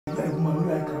woman,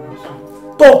 like her also.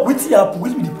 Talk, what's happen?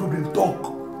 What's be the problem?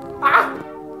 Talk. Ah!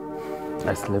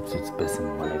 I slept with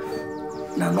person wife.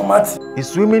 Nah, no matter. He's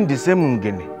swimming the same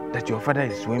ngene that your father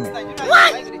is swimming.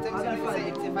 What?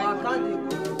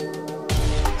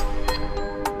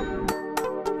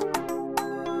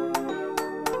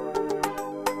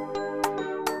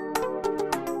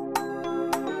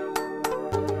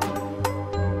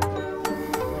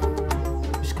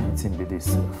 Which kind of thing be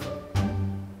this?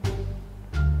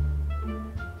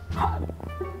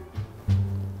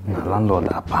 The landlord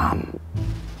Apam.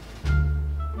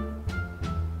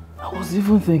 I was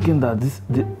even thinking that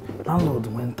the landlord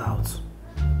went out.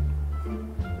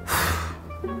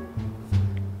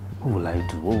 What will I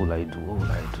do? What will I do? What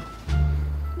will I do?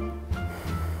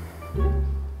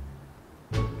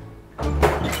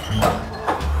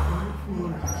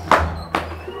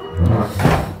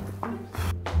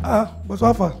 But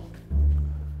so far,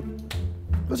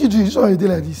 what you do? You saw a day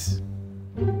like this.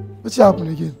 What's happening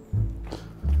again?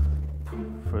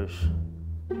 Fresh.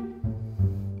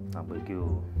 I'm a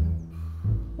girl.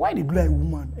 Why they do like a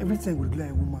woman? Everything will do like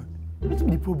a woman. What's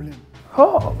the problem?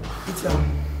 Oh. What's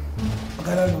happening?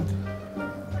 Landlord.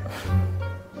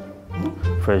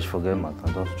 Fresh, forget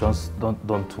matter.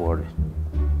 Don't worry.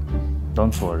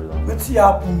 Don't worry. What's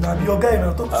happening? Now be your guy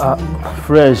now. Talk to me.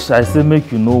 Fresh, I say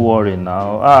make you no worry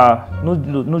now.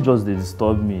 No, just they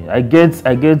disturb me. I get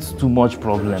too much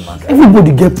problem.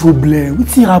 Everybody get problem.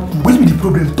 What's happening? What's be the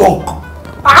problem? Talk.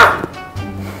 Ah!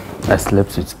 I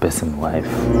slept with person wife.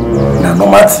 Now no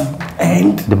matter.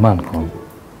 And the man come.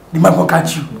 The man will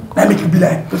catch you. That make you be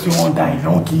like, person won't die, I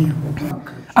won't kill you.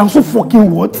 I'm so fucking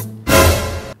what?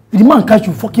 The man catch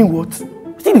you fucking what?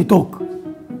 See they talk.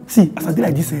 See, as I did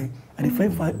like this, I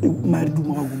find married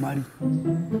woman will marry.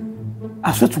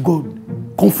 I swear to God,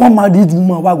 confirm married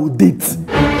woman will go date. See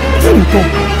they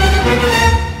talk.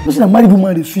 You see that married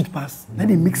woman they sweet pass. Then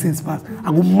they make sense pass.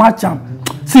 I go match them.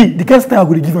 See, the kind style I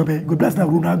go give her, go blast them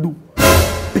Ronaldo.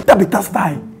 Better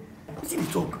style. See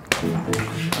they talk.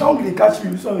 How they catch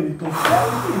you? Sorry, they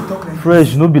talk like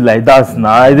Fresh, no be like that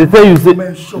now. They tell you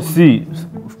say, see,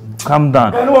 calm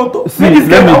down. See,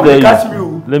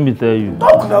 let me tell you.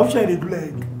 Talk now, share they do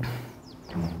like.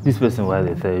 This person, why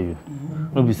they tell you?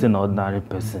 No be saying ordinary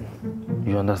person.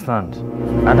 You understand?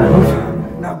 And I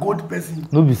know. Now God person.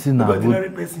 No be saying now ordinary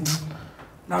person.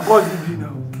 Now God is you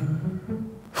now.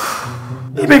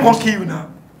 He may go kill you now.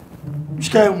 Which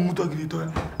kind of motor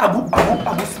creator? I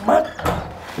go smart.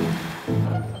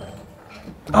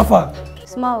 Alpha.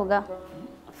 Small Oga.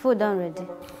 Food done ready.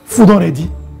 Food done ready?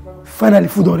 Finally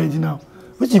food done ready now.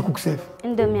 What you cook safe?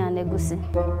 Indomie and egusi.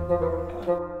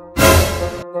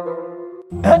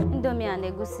 Eh? Indomie and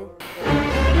egusi.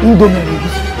 Indomie and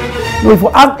egusi. No, if you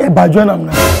add a bajon am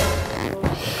now.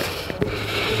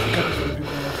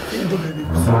 Indomie and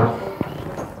egusi.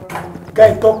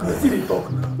 Guy talk now. See they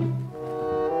talk now.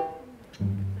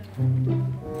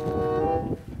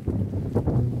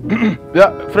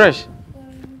 Yeah, fresh.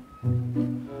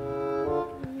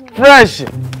 Fresh.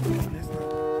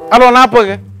 I don't know.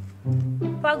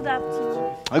 Pack that tea.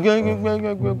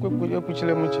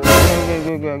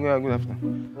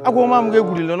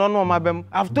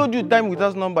 I've told you time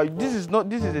without number. This is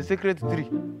a secret tree.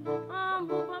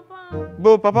 Papa.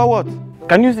 But Papa, what?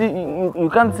 Can you see? You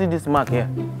can't see this mark here.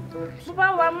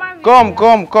 Papa,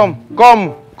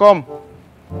 Come.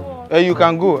 You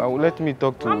can go. Let me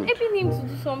talk to. I'm helping him to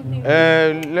do something.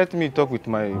 Let me talk with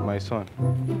my son.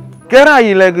 Kera,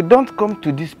 like, don't come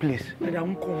to this place. I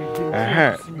won't come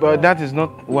again. But that is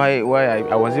not why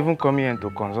I was even coming here to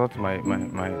consult my chief.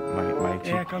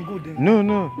 Yeah, I can go there.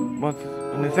 No. But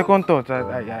on the second thought,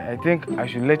 I think I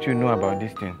should let you know about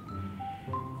this thing.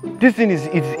 This thing is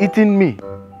eating me.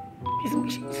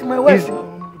 It's my wife.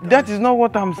 That is not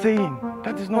what I'm saying.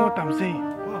 That is not what I'm saying.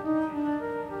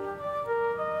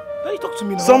 Why you talk to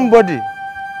me now? Somebody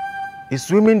is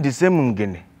swimming the same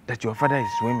ngene that your father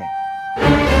is swimming. I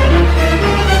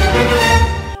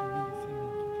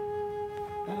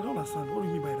don't understand. What do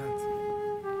you mean by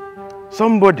that?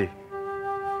 Somebody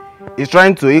is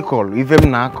trying to equal with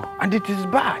him Nako, and it is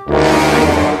bad.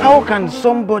 How can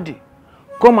somebody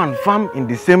come and farm in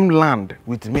the same land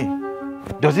with me?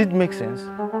 Does it make sense? It's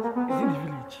in the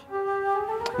village.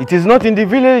 It is not in the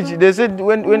village. They said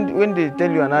when they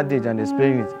tell you an adage and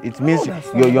explain it, it means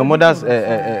your mother's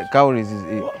cowrie is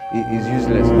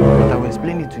useless. But I will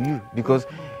explain it to you because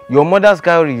your mother's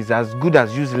cowrie is as good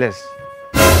as useless.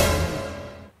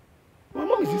 My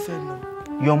mom is inside now.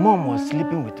 Your mom was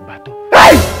sleeping with Bato.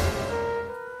 Hey!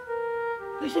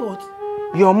 You say what?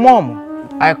 Your mom,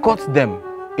 I caught them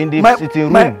in the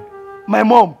sitting room. My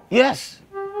mom? Yes.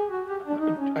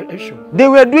 I Are you sure? They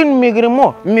were doing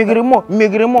migrimo.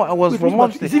 I was from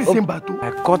upstate. Is it the same Bato?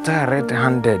 I caught her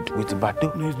red-handed with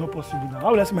Bato. No, it's not possible now.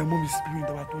 How will I say my mom is sleeping with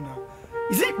Bato now?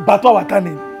 Is it Bato our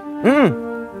turning?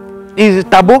 Is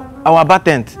Tabo our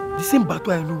batent? The same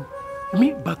Bato I know. You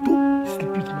mean Bato is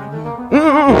sleeping with my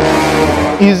mom?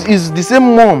 Is the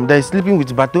same mom that is sleeping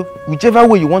with Bato? Whichever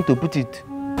way you want to put it.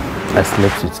 I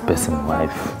slept with person's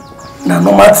wife. Now,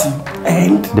 no matter.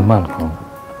 And The man come.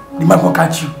 the man will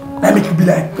catch you. That make you be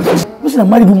like, you see, a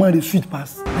married woman, the sweet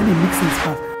pass. And they mix things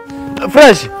fast.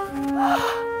 Fresh.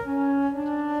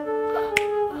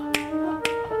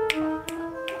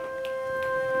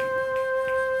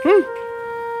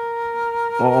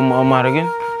 Omar again.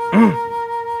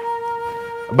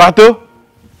 Bato.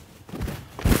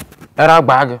 Era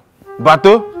bag.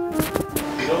 Bato.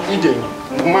 Ide,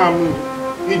 mama,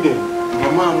 ide,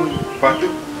 mama, Bato,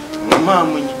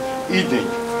 mama, ide,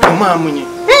 mama.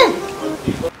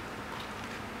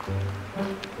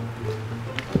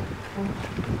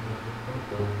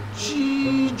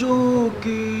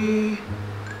 Chijoke,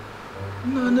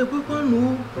 nane papa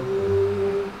no.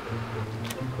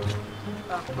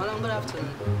 Madam, good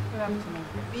afternoon. Good afternoon.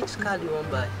 Which card do you want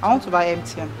to buy? I want to buy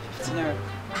MTN, 15 naira.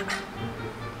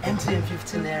 MTN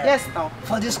 15 naira? Yes, now.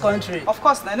 For this country? Of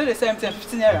course, I know they sell MTN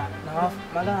 15 naira. Now,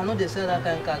 madam, I know they sell that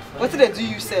kind of card for what do they do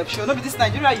you sell? Sure, no be this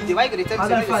Nigeria you dey. Why you go dey tell me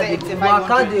madam, say they sell MTN where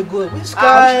 500? they go? Which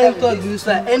kind talk do you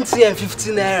sell? MTN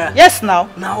 15 naira? Yes, now.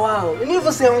 Now, wow. You need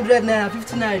for 100 naira,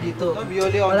 15 naira they talk. No be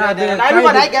only 100 Madam, naira. Now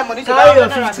everybody I get money to buy carry your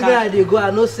 100 15 naira. naira they go, I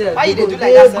no sell. Why you dey do like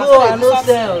they that, sir? go, So I they do no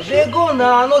something. sell. They go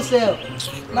now, I no sell.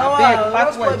 Now, Abeg, wow. back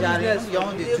What's word, my Jare. business? You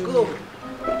want They dey do go. me.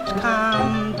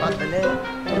 Calm, Babele.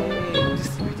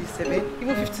 This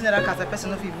even 15 naira card, a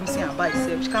person no fit even see and buy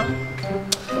itself. She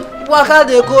can't. Waka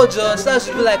they go, just that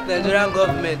should be like Nigerian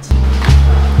government.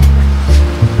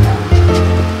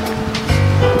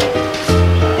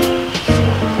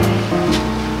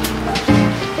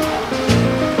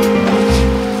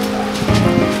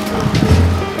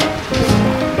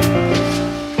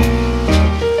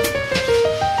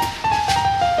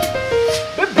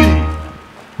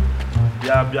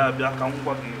 Bia ka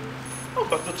ngwa gị. Ọ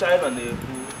batụ China na-ebu.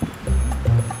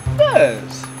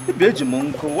 Yes, ibi eji m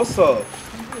nkụ. What's up?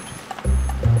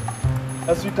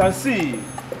 As you can see,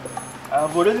 I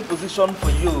have already positioned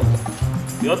for you.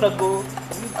 The other go,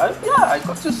 I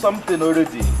got you something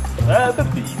already.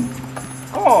 Baby,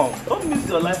 come, don't miss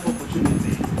your life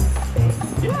opportunity.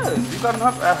 Yes, you can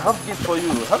have, I have gift for you.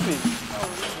 Have it.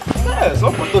 Yes,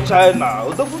 ọ batụ China.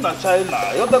 Odogwu na China.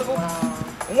 The other go.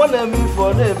 One name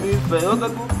for name for the other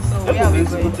go. So where are we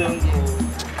going?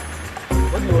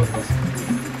 What do you want to say?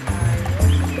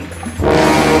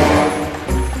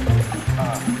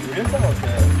 You enter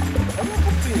hotel. I'm not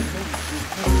cooking.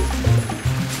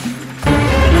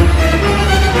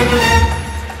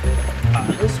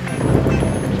 This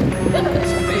one.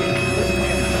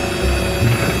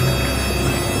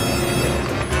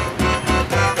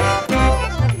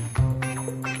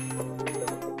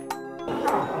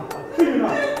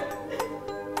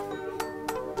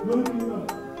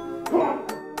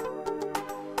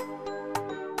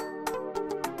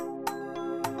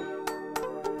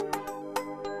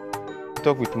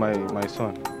 Talk with my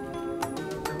son.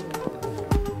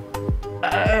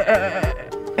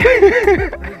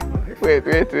 Wait.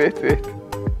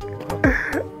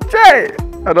 Chai!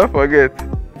 I don't forget.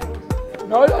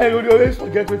 Now I always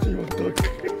forget what you want to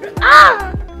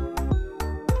talk.